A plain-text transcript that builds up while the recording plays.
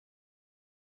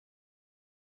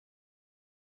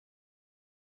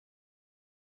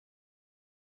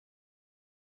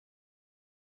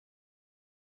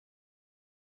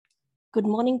Good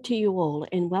morning to you all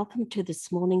and welcome to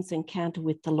this morning's encounter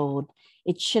with the Lord.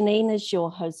 It's Shanine as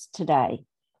your host today.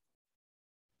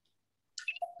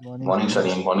 Morning,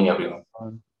 Shanine. Morning, everyone.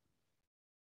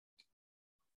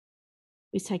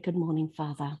 We say good morning,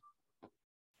 Father.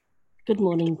 Good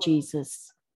morning,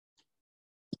 Jesus.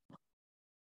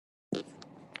 Good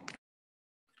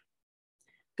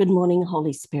morning,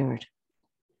 Holy Spirit.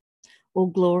 All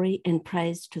glory and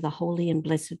praise to the Holy and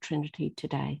Blessed Trinity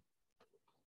today.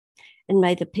 And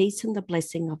may the peace and the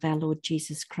blessing of our Lord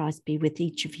Jesus Christ be with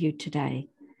each of you today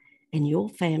and your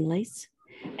families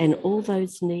and all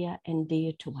those near and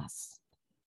dear to us.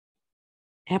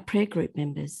 Our prayer group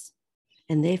members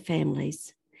and their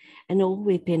families and all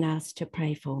we've been asked to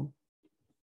pray for.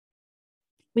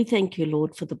 We thank you,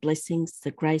 Lord, for the blessings,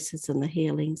 the graces and the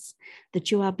healings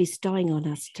that you are bestowing on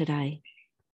us today,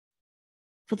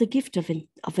 for the gift of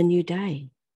a new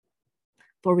day,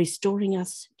 for restoring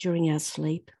us during our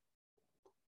sleep.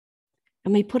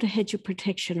 And we put a hedge of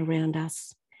protection around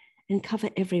us and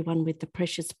cover everyone with the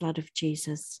precious blood of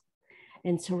Jesus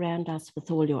and surround us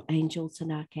with all your angels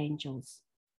and archangels.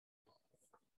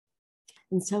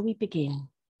 And so we begin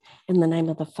in the name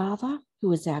of the Father,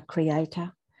 who is our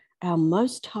Creator, our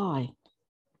Most High,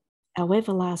 our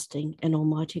everlasting and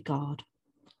almighty God,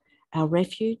 our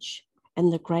refuge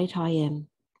and the great I Am,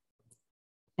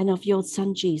 and of your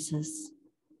Son Jesus,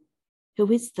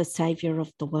 who is the Saviour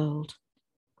of the world,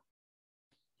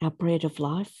 our bread of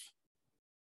life,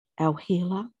 our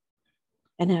healer,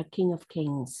 and our King of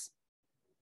Kings,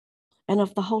 and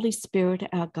of the Holy Spirit,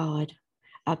 our guide,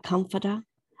 our comforter,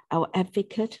 our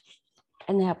advocate,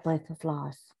 and our breath of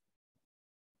life.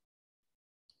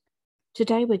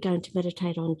 Today we're going to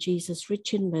meditate on Jesus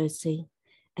rich in mercy,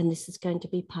 and this is going to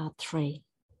be part 3.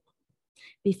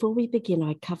 Before we begin,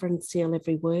 I cover and seal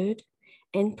every word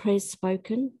and prayer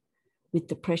spoken with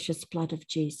the precious blood of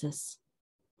Jesus.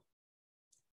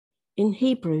 In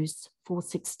Hebrews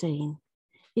 4:16,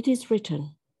 it is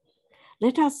written,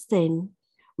 "Let us then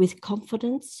with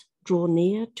confidence draw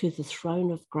near to the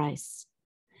throne of grace,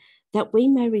 that we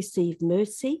may receive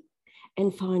mercy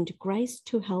and find grace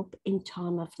to help in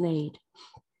time of need."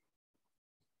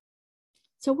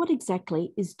 So what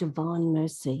exactly is divine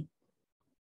mercy?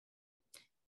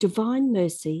 Divine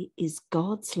mercy is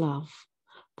God's love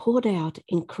poured out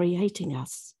in creating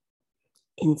us,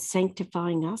 in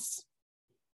sanctifying us,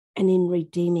 and in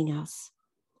redeeming us.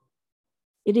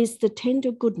 It is the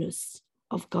tender goodness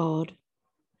of God,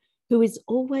 who is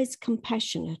always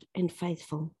compassionate and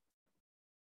faithful.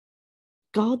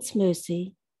 God's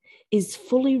mercy is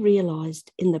fully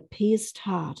realized in the pierced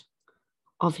heart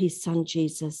of his Son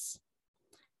Jesus,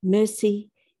 mercy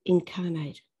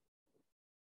incarnate,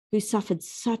 who suffered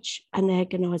such an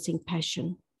agonizing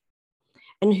passion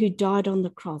and who died on the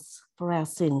cross for our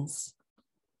sins.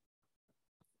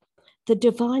 The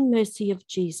divine mercy of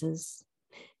Jesus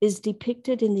is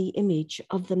depicted in the image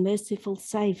of the merciful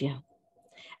Saviour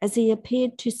as he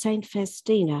appeared to Saint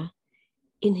Faustina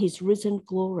in his risen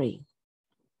glory.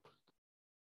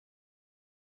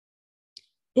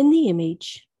 In the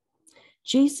image,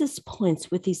 Jesus points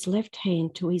with his left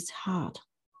hand to his heart,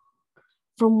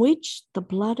 from which the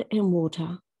blood and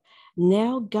water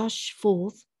now gush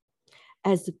forth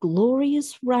as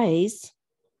glorious rays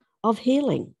of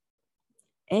healing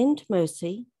and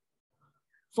mercy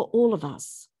for all of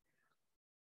us.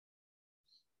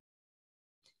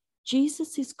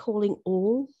 Jesus is calling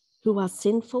all who are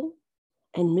sinful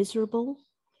and miserable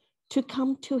to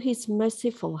come to his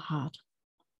merciful heart.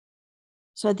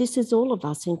 So this is all of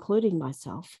us, including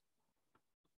myself.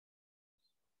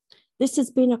 This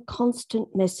has been a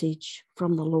constant message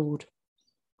from the Lord,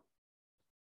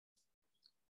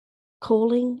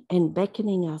 calling and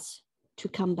beckoning us to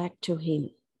come back to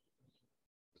him.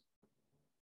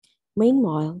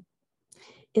 Meanwhile,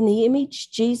 in the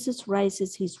image, Jesus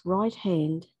raises his right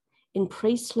hand in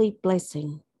priestly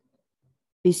blessing,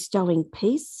 bestowing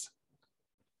peace,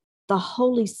 the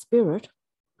Holy Spirit,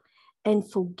 and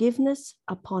forgiveness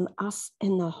upon us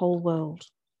and the whole world.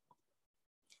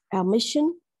 Our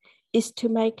mission is to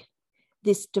make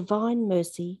this divine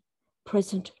mercy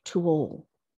present to all,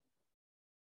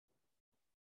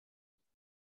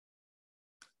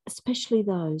 especially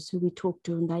those who we talk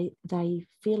to and they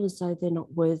feel as though they're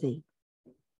not worthy.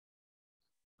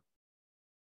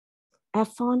 Our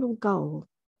final goal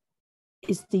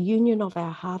is the union of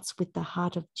our hearts with the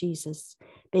heart of Jesus,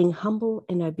 being humble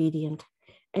and obedient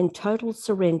and total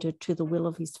surrender to the will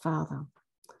of his Father,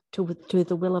 to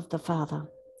the will of the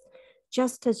Father,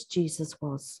 just as Jesus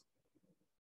was.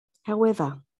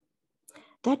 However,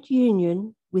 that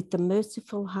union with the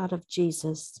merciful heart of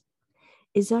Jesus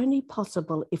is only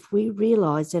possible if we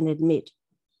realize and admit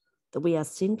that we are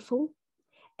sinful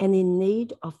and in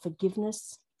need of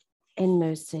forgiveness and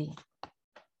mercy.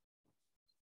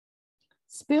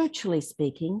 Spiritually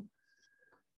speaking,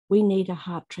 we need a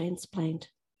heart transplant,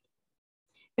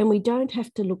 and we don't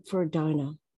have to look for a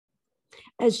donor,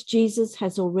 as Jesus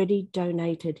has already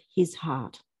donated his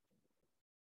heart.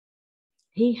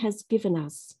 He has given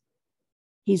us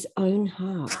his own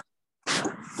heart.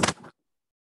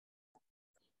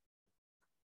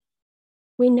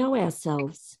 We know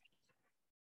ourselves.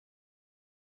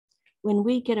 When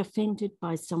we get offended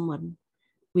by someone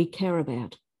we care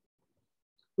about,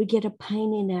 we get a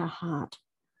pain in our heart.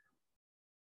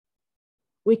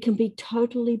 We can be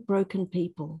totally broken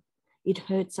people. It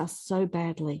hurts us so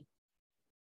badly.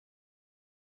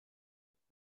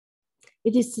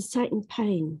 It is the same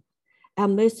pain our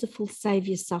merciful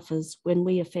Saviour suffers when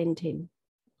we offend him.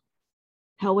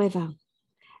 However,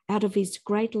 out of his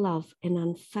great love and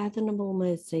unfathomable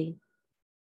mercy,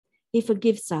 he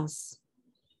forgives us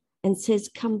and says,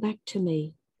 "Come back to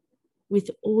me with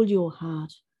all your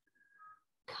heart.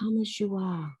 Come as you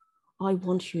are. I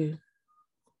want you."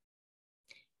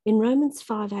 In Romans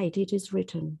 5:8, it is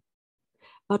written,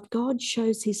 "But God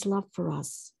shows his love for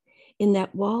us in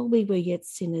that while we were yet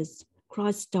sinners,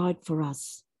 Christ died for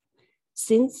us.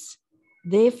 Since,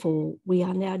 therefore, we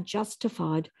are now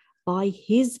justified by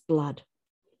his blood,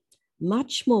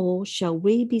 much more shall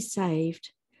we be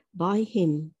saved by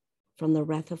him from the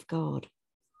wrath of God."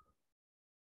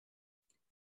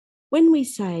 When we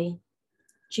say,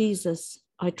 "Jesus,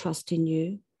 I trust in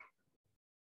you,"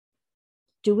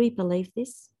 do we believe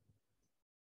this?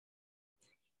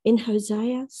 In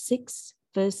Hosea 6,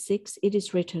 verse 6, it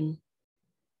is written,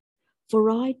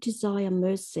 "For I desire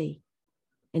mercy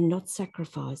and not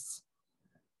sacrifice,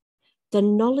 the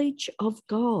knowledge of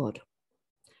God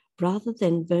rather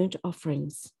than burnt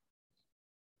offerings."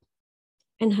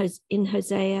 And in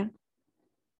Hosea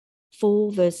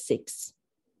 4, verse 6,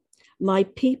 "My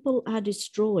people are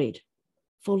destroyed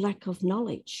for lack of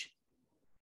knowledge."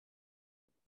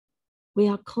 We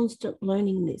are constant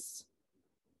learning this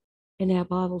in our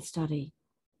Bible study.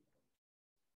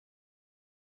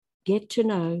 Get to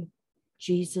know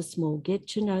Jesus more. Get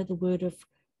to know the Word of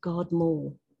God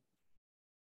more.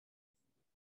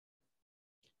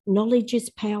 Knowledge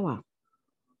is power.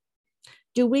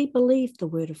 Do we believe the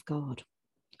Word of God?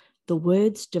 The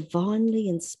words divinely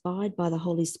inspired by the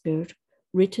Holy Spirit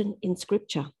written in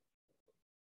Scripture.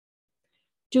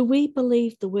 Do we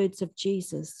believe the words of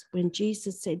Jesus when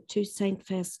Jesus said to Saint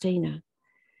Faustina,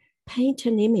 "Paint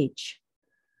an image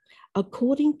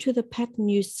according to the pattern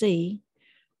you see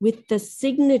with the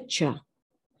signature,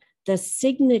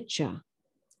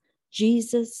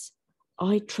 Jesus,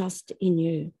 I trust in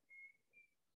you"?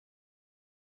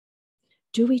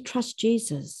 Do we trust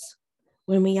Jesus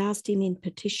when we asked him in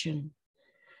petition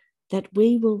that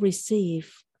we will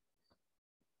receive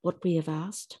what we have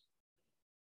asked?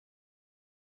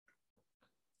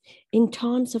 In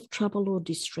times of trouble or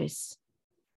distress,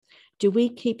 do we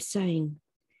keep saying,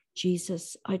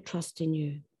 "Jesus, I trust in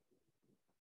you"?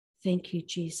 Thank you,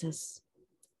 Jesus.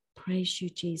 Praise you,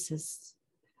 Jesus.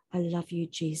 I love you,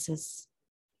 Jesus.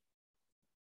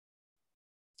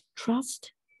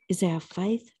 Trust is our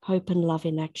faith, hope, and love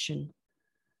in action.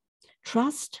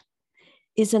 Trust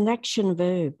is an action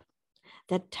verb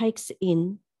that takes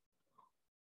in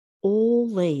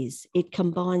all these. It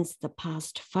combines the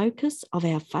past focus of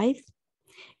our faith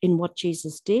in what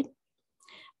Jesus did,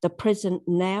 the present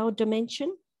now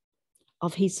dimension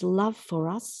of his love for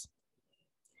us,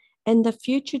 and the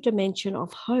future dimension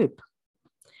of hope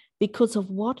because of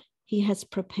what he has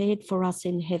prepared for us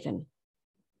in heaven.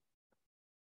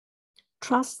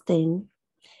 Trust, then,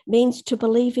 means to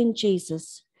believe in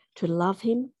Jesus, to love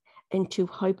him, and to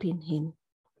hope in him.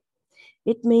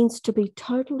 It means to be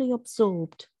totally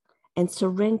absorbed and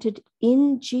surrendered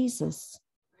in Jesus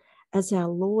as our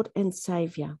Lord and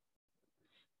Saviour,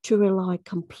 to rely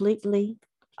completely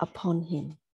upon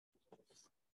him.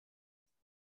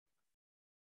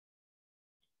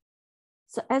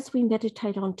 So as we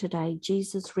meditate on today,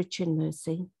 Jesus rich in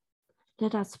mercy,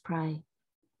 let us pray.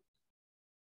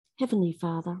 Heavenly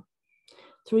Father,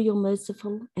 through your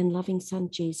merciful and loving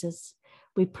Son, Jesus,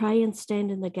 we pray and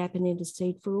stand in the gap and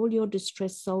intercede for all your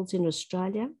distressed souls in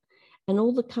Australia and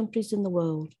all the countries in the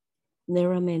world. And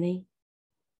there are many.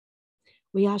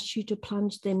 We ask you to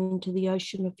plunge them into the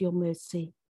ocean of your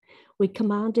mercy. We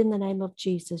command in the name of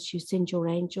Jesus, you send your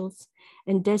angels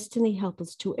and destiny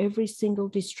helpers to every single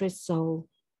distressed soul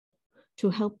to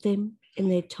help them in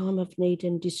their time of need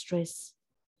and distress.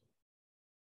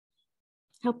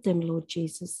 Help them, Lord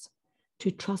Jesus,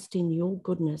 to trust in your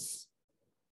goodness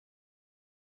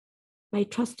May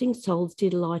trusting souls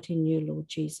delight in you, Lord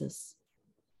Jesus.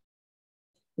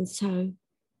 And so,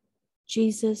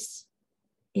 Jesus,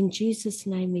 in Jesus'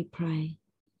 name we pray.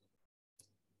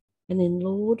 And in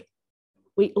Lord,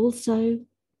 we also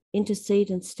intercede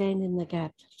and stand in the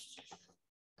gap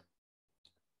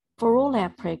for all our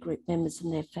prayer group members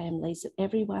and their families, and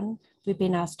everyone we've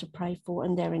been asked to pray for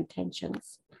and their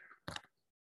intentions.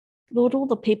 Lord, all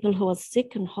the people who are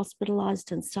sick and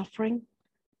hospitalised and suffering,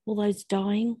 all those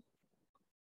dying,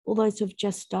 all those who've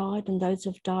just died and those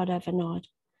who've died overnight,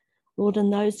 Lord,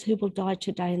 and those who will die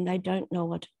today and they don't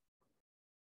know it.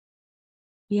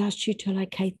 We ask you to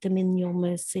locate them in your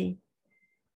mercy.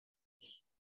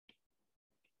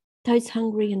 Those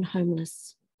hungry and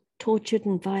homeless, tortured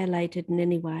and violated in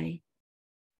any way,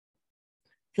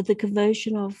 for the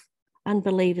conversion of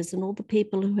unbelievers and all the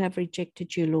people who have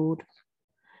rejected you, Lord,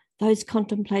 those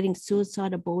contemplating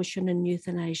suicide, abortion and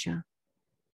euthanasia.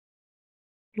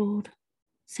 Lord,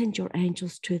 send your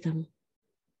angels to them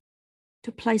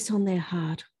to place on their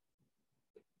heart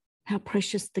how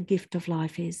precious the gift of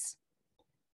life is.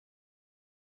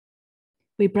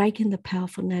 We break in the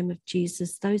powerful name of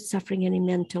Jesus those suffering any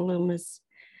mental illness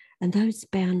and those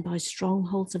bound by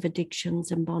strongholds of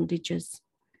addictions and bondages.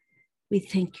 We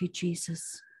thank you,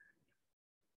 Jesus.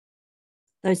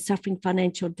 Those suffering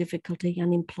financial difficulty,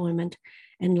 unemployment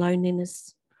and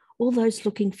loneliness, all those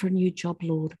looking for a new job,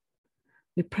 Lord.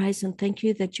 We praise and thank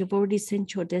you that you've already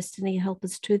sent your destiny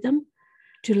helpers to them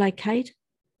to locate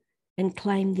and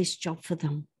claim this job for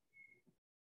them.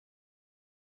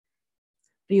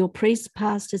 For your priests,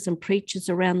 pastors and preachers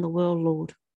around the world,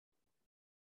 Lord,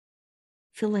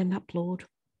 fill them up, Lord,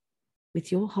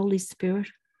 with your Holy Spirit.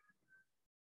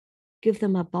 Give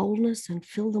them a boldness and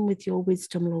fill them with your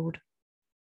wisdom, Lord.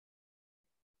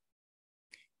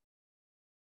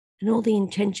 And all the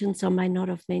intentions I may not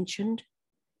have mentioned,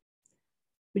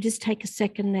 we just take a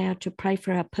second now to pray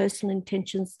for our personal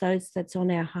intentions, those that's on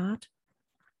our heart.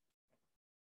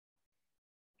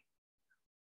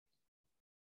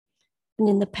 And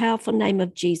in the powerful name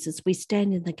of Jesus, we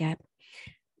stand in the gap,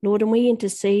 Lord, and we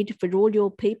intercede for all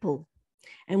your people,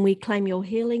 and we claim your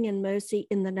healing and mercy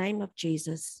in the name of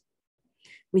Jesus.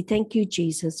 We thank you,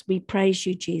 Jesus. We praise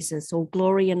you, Jesus. All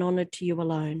glory and honor to you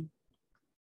alone.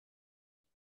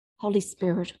 Holy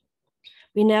Spirit,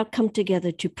 we now come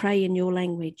together to pray in your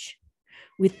language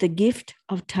with the gift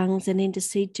of tongues and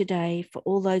intercede today for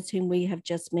all those whom we have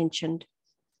just mentioned.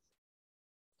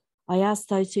 I ask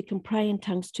those who can pray in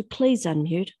tongues to please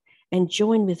unmute and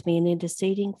join with me in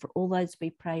interceding for all those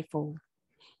we pray for.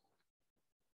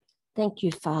 Thank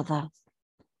you, Father.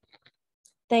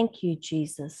 Thank you,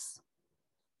 Jesus.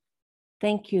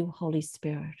 Thank you, Holy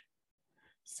Spirit.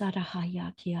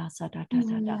 Sadahaya kia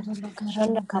sadadadada.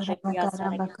 Shanda papakia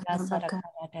sadakia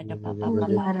sadakadadada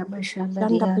papapapa.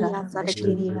 Shanda pia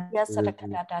sadakia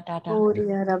sadakadadada.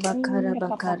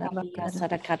 Papapia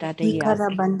sadakadadaya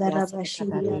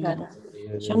sadakadadaya.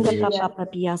 Shanda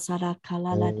papapia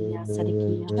sadakalaladia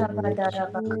sadakia.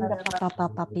 Shanda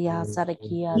papapia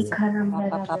sadakia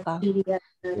sadakapapapa.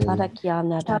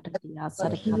 Sadakiana dadadia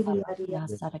sadakapapia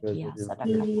sadakia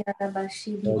sadakapapa.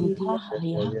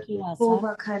 Ampahayakia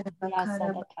sadakia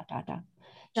sadakadada.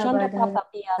 Shanda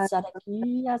papapia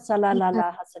sadakia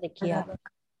salalala hasadakia.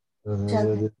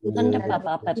 Sanda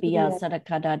papa papia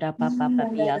sadakadada papa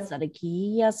papia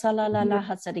sadakia salalala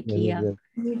hasadakia.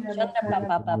 Shanda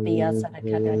papa papia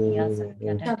sadakadadia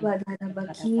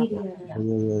sadakadadia.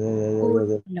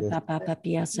 Shanda papa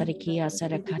papia sadakia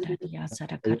sadakadadia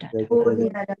sadakadada.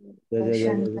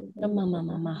 Mama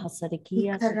mama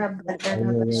hasadakia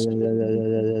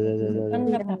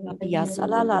Shanda papa pia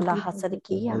salalala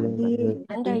hasadakia.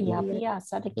 Shanda yapia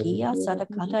sadakia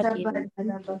sadakadadia.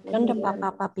 Shanda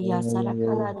papa papia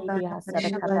sarakala dia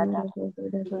sarakada.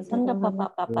 Shanda papa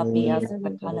papia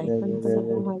sarakala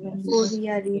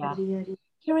dia.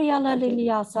 Kiriala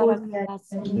lilia sarakala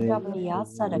skia pia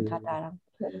sarakada.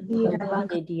 Hamba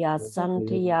de dia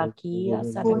santia kia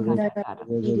sarakada.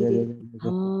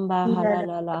 Hamba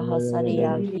halala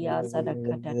hasaria kia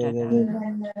sarakada.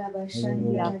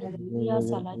 Kia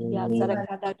saladia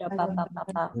sarakada papa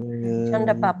papa.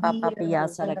 Shanda papa papia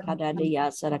sarakada dia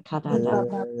sarakada.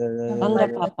 Anda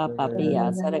papa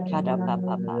papia sarakada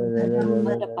papa papa.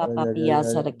 Anda papa pia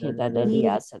sarakada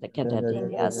dia sarakada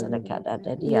dia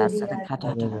sarakada dia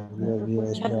sarakada.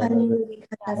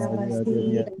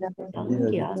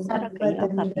 kia sarakaya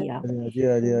papia.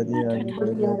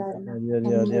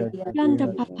 Yanda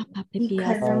papa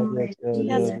papia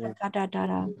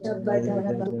sarakadadara.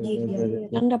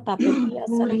 Yanda papia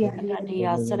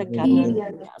sarakadadia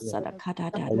sarakanadia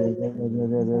sarakadadara.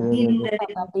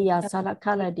 Papia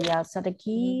sarakaladia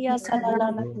sarakia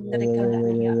salalala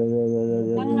sarakadadia.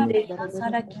 Yanda pia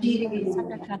sarakia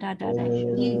sarakadadara.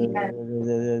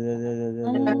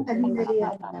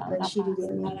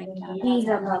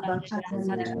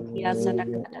 Sarakia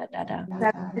sarakadadara.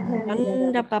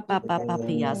 Anda papa papa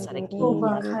pia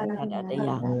sarakia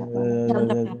sarakadadaya.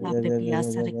 Anda papa pia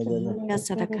sarakia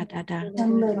sarakadada.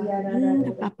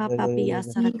 Anda papa pia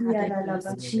sarakadadaya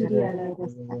sarakadada.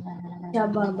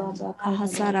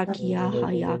 Ahasarakia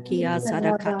hayakia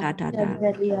sarakadadada.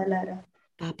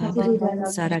 Papa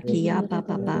sarakia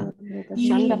papa.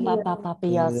 Shanda papa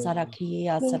papia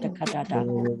sarakia sarakadada.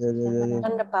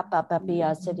 Shanda papa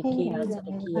papia sarakia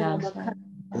sarakia.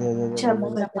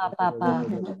 Shanda papa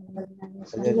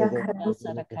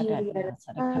sarakadada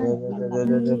sarakadada.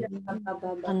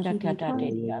 Anda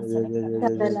kadadaya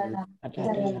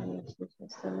sarakadada.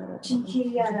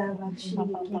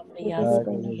 Papa papia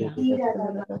sarakia.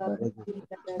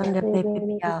 Anda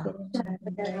pepia.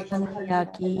 Anda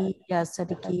kia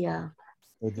sarakia.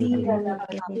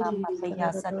 Papa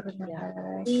papia sarakia.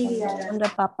 Anda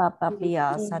papa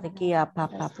papia sarakia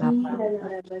papa papa.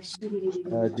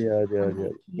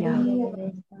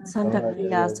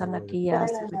 Sandakia sanakia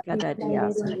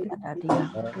sarakadadia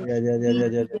sarakadadia.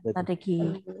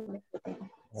 Sadaki.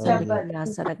 Sandakia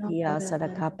sarakia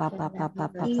saraka papa papa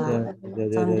papa.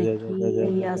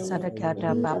 Sandakia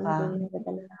sarakada papa.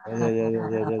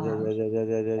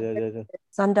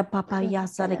 Sanda papa ya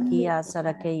sarakia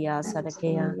sarakia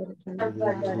sarakia.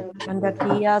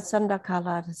 Sandakia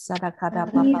sandakala sarakada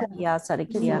papa ya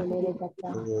sarakia.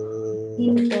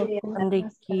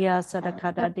 Sandakia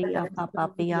sarakada dia papa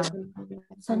pia.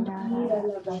 Sandakia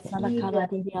sarakada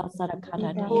dia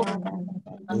sarakada dia.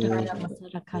 Sandakia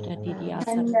sarakada dia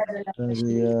sarakada.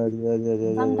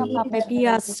 Sanda papa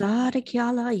pia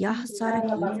sarakiala ya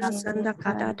sarakia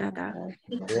sandakada dada.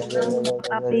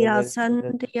 Papia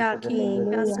sandia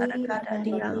kia sarakada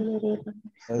dia.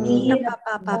 Sanda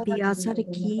papa papia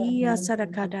sarakia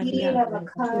sarakada dia.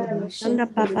 Sanda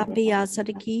papa pia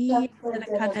sarakia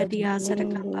sarakada dia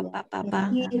sarakapa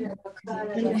papa.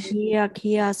 Kia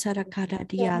kia sarakada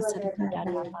dia sarakada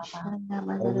dia papa.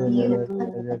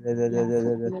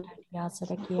 Dia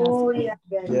sarakia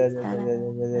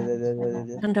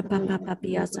Sanda papa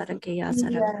papia sarakia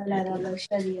sarakada dia.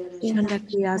 Sanda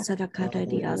kia sarakada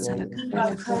dia sarakada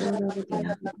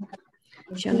dia.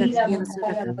 Shanda kia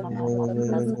saraka papa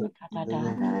papia sarakada.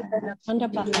 Shanda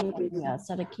papa papia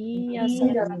sarakia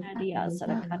sarakada dia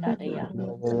sarakada dia.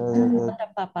 Shanda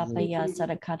papa papia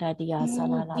sarakada dia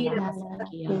salalala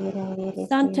sarakia.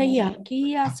 Santa ya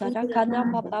kia sarakada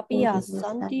papa papia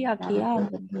santia kia.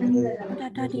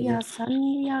 Sarakada dia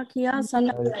santia kia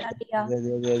sarakada dia.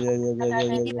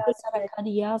 Sarakada dia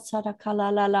sarakadia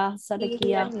sarakalalala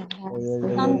sarakia.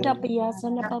 Santa pia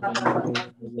sanda papa.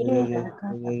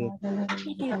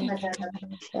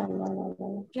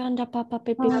 Janda papa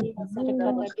pepe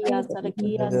sarakada dia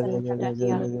sarakia sarakada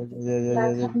dia.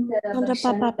 Janda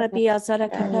papa pepe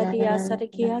sarakada dia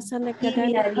sarakia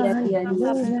sarakada dia.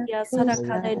 Papa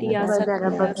sarakada dia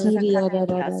sarakada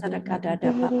dia sarakada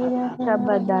dia papa.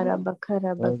 Shabadara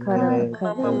bakara bakara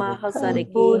bakara. Mama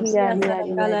hasariki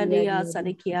sarakala dia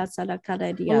sarakia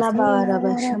sarakada dia. Labara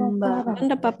bashamba.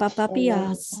 Janda papa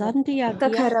papia santia kia.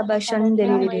 Takara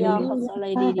bashandere.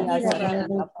 Hasalai dia sarakada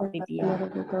papa pepe.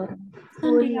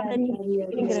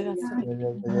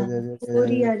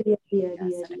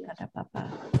 Sarakada papa.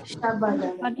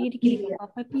 Hadir kiri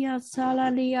papa pia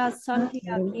salalia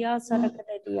santia kia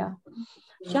sarakada dia.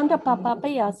 Shanda papa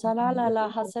pia salala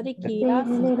hasarikia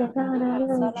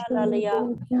salalalia.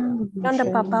 Shanda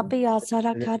papa pia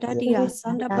sarakada dia.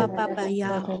 Sanda papa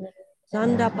pia.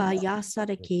 Sanda paya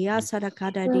sarakia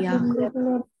sarakada dia.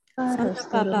 Sanda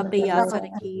papa pia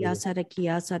sarakia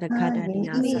sarakada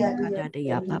dia sarakada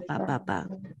dia papa papa.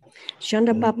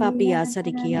 Shanda papa pia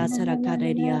sarakia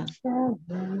sarakada dia.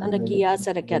 Sanda kia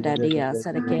sarakada dia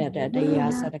sarakada dia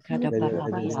sarakada papa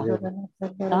pia.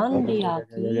 Sandia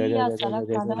kia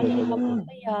sarakada dia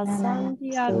pia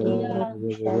sandia kia.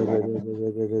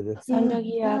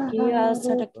 Sandia kia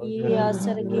sarakia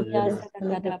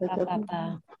sarakada papa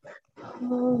papa.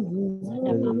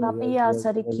 Papapia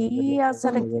Sadikia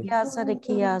Sadakia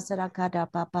Sadakia Sadakada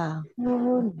Papa.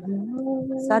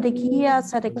 Sadakia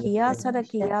Sadakia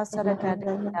Sadakia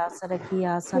Sadakada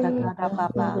Sadakia Sadakada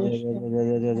Papa.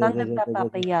 Sanda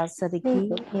Papapia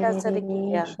Sadakia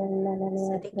Sadakia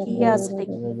Sadakia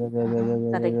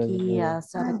Sadakia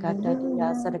Sadakada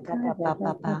Sadakada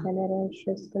Papa.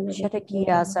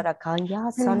 Shadakia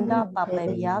Sadakanya Sanda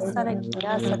Papavia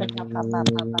Sadakia Sadaka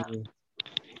Papa.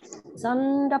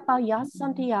 Sanda Paya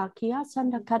Sandia Kia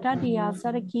Sanda Kadadia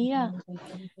Sadakia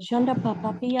Shanda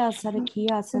Papapia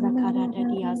Sadakia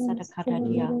Sadakadadia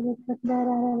Sadakadadia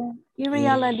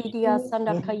Iriala Didia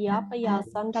Sanda Kayapaya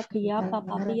Sanda Kayapa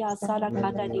Papia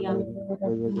Sadakadadia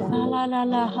La la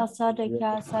la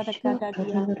Hasadakia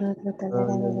Sadakadadia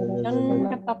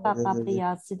Shanda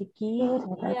Papapia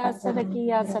Sadikia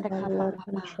Sadakia Sadakapa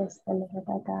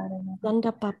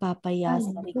Sanda Papapaya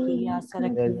Sadakia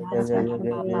Sadakia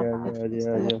Sadakapa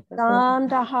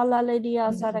Sanda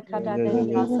halaledia sadakada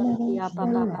dedia sadakia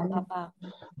papa papa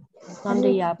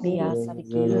sandia pia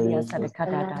sadakia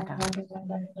sadakada dada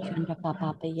shanda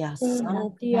papa pia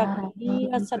santia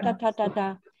kia satatata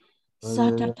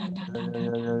satatata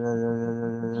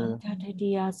santa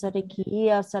dedia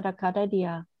sadakia sadakada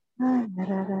dia. Thank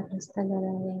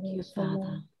you,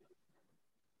 Father.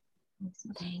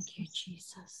 Thank you,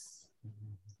 Jesus.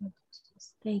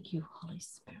 Thank you, Holy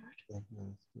Spirit.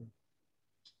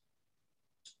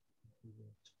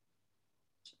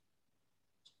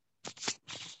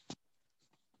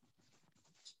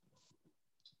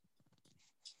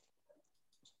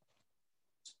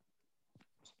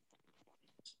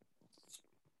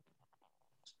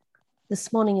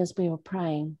 This morning as we were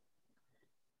praying,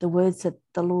 the words that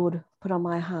the Lord put on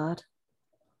my heart,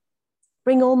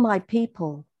 bring all my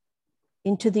people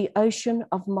into the ocean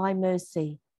of my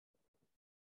mercy.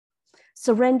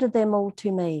 Surrender them all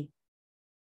to me.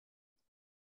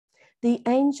 The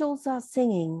angels are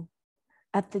singing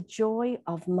at the joy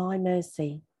of my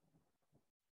mercy.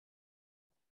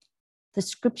 The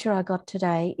scripture I got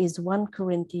today is 1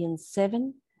 Corinthians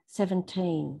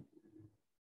 7:17.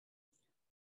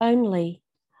 Only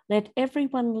let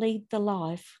everyone lead the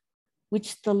life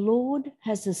which the Lord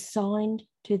has assigned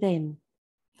to them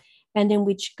and in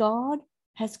which God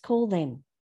has called them.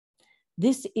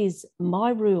 This is my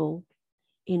rule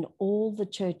in all the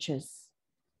churches.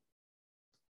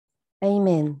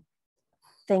 Amen.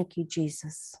 Thank you,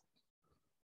 Jesus.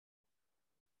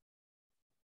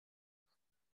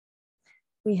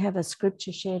 We have a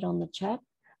scripture shared on the chat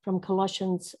from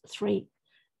Colossians 3,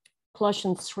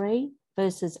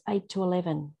 verses 8 to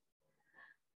 11.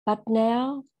 But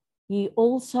now ye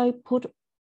also put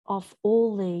off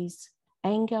all these: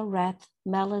 anger, wrath,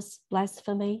 malice,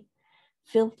 blasphemy,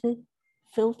 filth,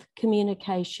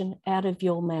 communication out of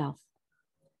your mouth.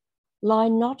 Lie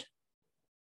not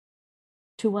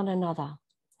to one another,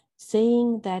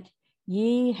 seeing that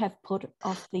ye have put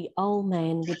off the old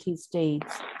man with his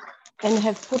deeds, and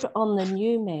have put on the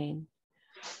new man,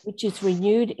 which is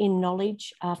renewed in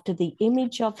knowledge after the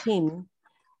image of him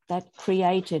that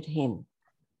created him.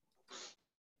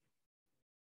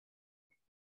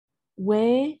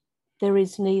 Where there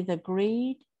is neither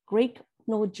Greek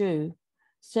nor Jew,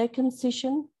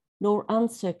 circumcision nor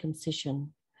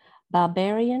uncircumcision,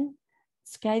 barbarian,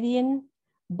 Scythian,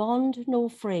 bond nor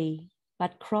free,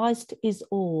 but Christ is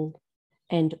all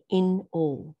and in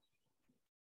all.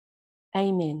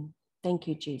 Amen. Thank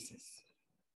you, Jesus.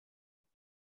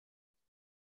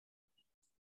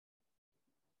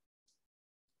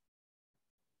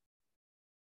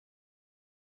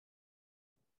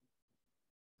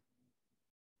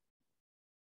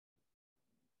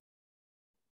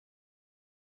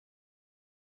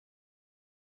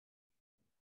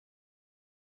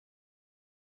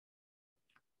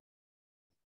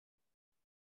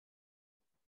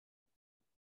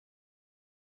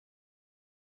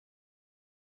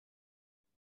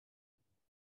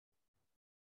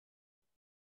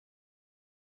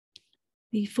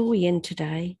 Before we end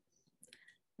today,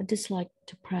 I'd just like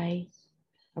to pray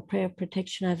a prayer of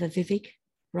protection over Vivek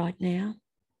right now.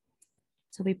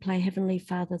 So we pray, Heavenly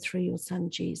Father, through your Son,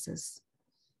 Jesus,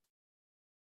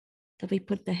 that we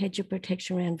put the hedge of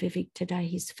protection around Vivek today,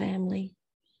 his family,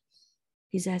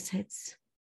 his assets,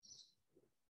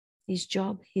 his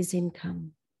job, his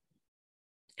income,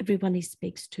 everyone he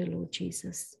speaks to, Lord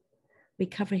Jesus. We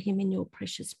cover him in your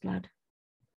precious blood.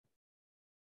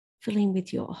 Fill him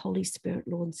with your Holy Spirit,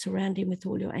 Lord. Surround him with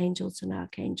all your angels and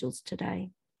archangels today.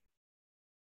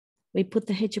 We put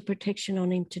the hedge of protection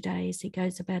on him today as he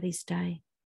goes about his day.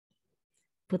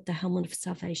 Put the helmet of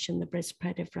salvation, the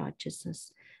breastplate of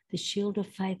righteousness, the shield of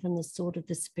faith and the sword of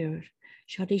the Spirit,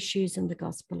 shoddy shoes and the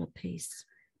gospel of peace.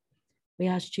 We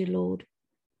ask you, Lord,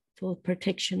 for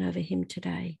protection over him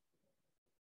today,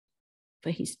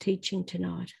 for his teaching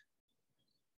tonight,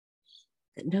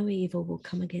 that no evil will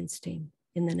come against him,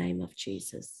 in the name of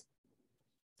Jesus.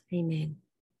 Amen.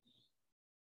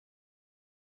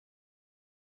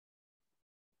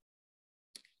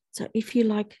 So if you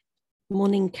like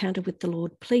morning encounter with the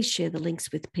Lord, please share the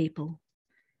links with people.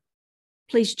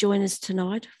 Please join us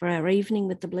tonight for our evening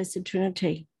with the Blessed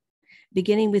Trinity,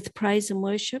 beginning with praise and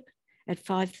worship at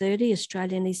 5:30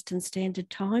 Australian Eastern Standard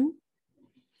Time.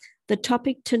 The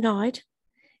topic tonight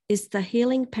is the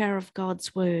healing power of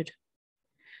God's word.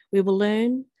 We will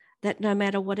learn that no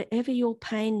matter whatever your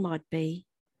pain might be,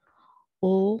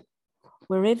 or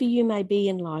wherever you may be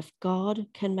in life, God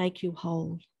can make you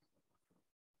whole.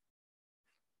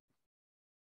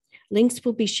 Links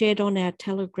will be shared on our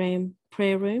Telegram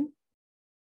prayer room,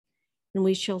 and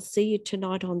we shall see you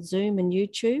tonight on Zoom and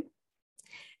YouTube,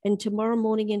 and tomorrow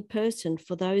morning in person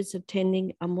for those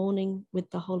attending a morning with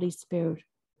the Holy Spirit.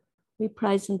 We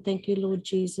praise and thank you, Lord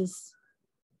Jesus,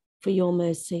 for your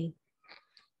mercy.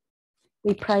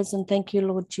 We praise and thank you,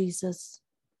 Lord Jesus,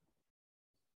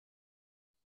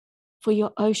 for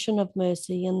your ocean of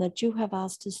mercy, and that you have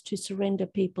asked us to surrender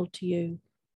people to you.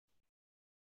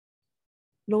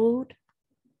 Lord,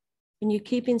 and you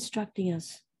keep instructing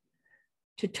us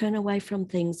to turn away from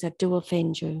things that do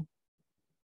offend you.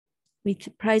 We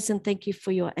praise and thank you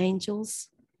for your angels,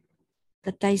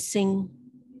 that they sing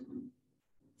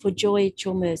for joy at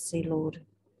your mercy, Lord.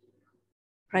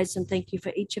 Praise and thank you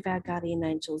for each of our guardian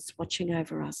angels watching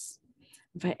over us,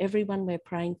 and for everyone we're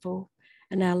praying for,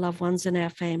 and our loved ones and our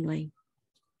family.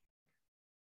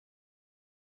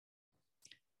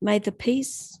 May the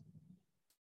peace,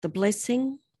 the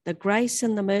blessing, the grace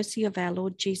and the mercy of our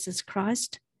Lord Jesus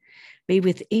Christ be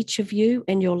with each of you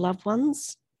and your loved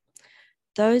ones,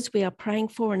 those we are praying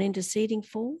for and interceding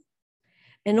for,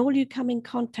 and all you come in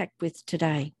contact with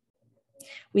today.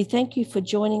 We thank you for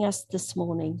joining us this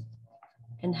morning,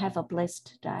 and have a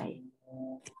blessed day.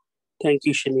 Thank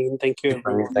you, Shanine. Thank you,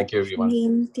 everyone. Thank you,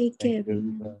 everyone. Take care.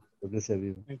 God bless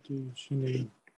everyone. Thank you, Shanine.